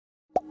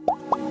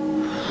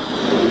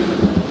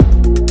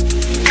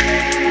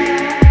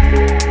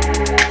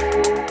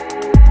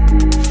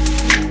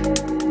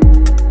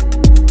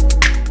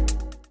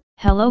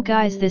Hello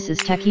guys, this is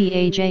Techie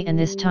AJ, and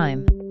this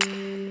time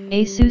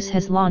Asus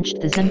has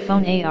launched the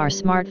Zenfone AR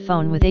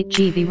smartphone with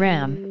 8GB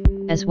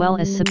RAM, as well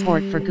as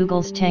support for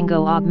Google's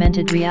Tango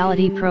augmented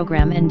reality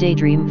program and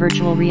Daydream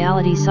virtual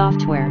reality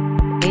software.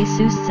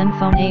 Asus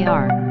Zenfone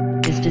AR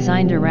is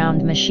designed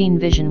around machine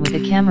vision with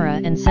a camera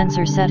and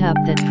sensor setup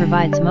that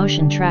provides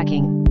motion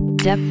tracking,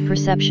 depth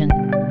perception,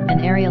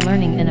 and area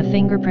learning, and a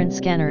fingerprint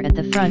scanner at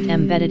the front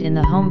embedded in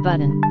the home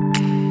button.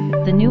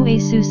 The new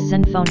Asus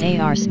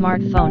Zenfone AR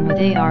smartphone with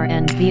AR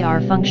and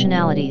VR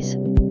functionalities,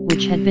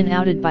 which had been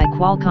outed by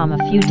Qualcomm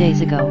a few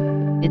days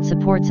ago, it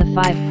supports a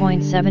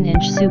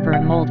 5.7-inch Super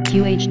AMOLED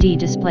QHD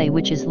display,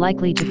 which is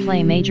likely to play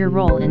a major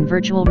role in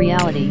virtual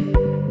reality.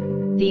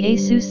 The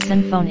Asus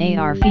Zenfone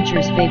AR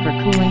features vapor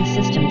cooling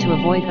system to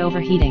avoid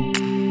overheating.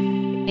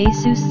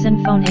 Asus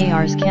Zenfone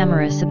AR's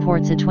camera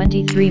supports a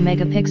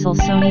 23-megapixel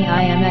Sony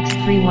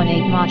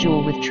IMX318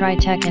 module with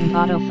Tri-Tech and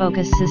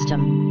autofocus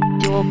system,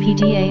 dual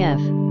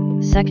PTAF,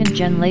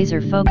 second-gen laser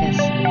focus,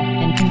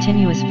 and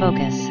continuous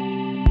focus.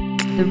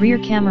 The rear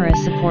camera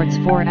supports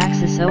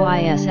 4-axis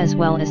OIS as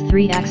well as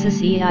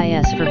 3-axis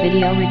EIS for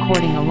video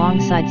recording,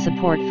 alongside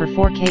support for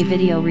 4K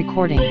video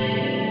recording.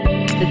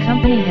 The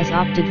company has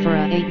opted for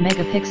a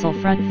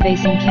 8-megapixel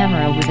front-facing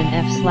camera with an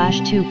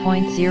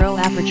f/2.0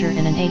 aperture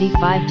and an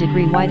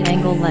 85-degree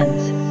wide-angle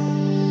lens.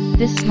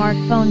 This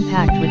smartphone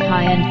packed with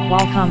high-end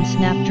Qualcomm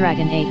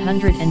Snapdragon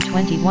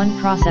 821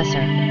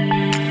 processor.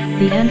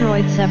 The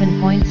Android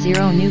 7.0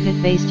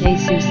 Nougat-based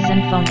Asus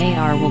Zenfone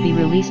AR will be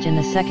released in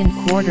the second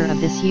quarter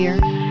of this year,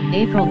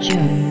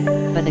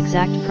 April-June, but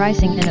exact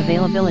pricing and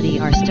availability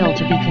are still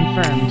to be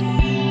confirmed.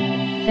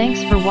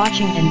 Thanks for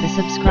watching, and be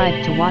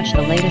subscribed to watch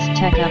the latest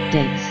tech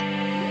updates.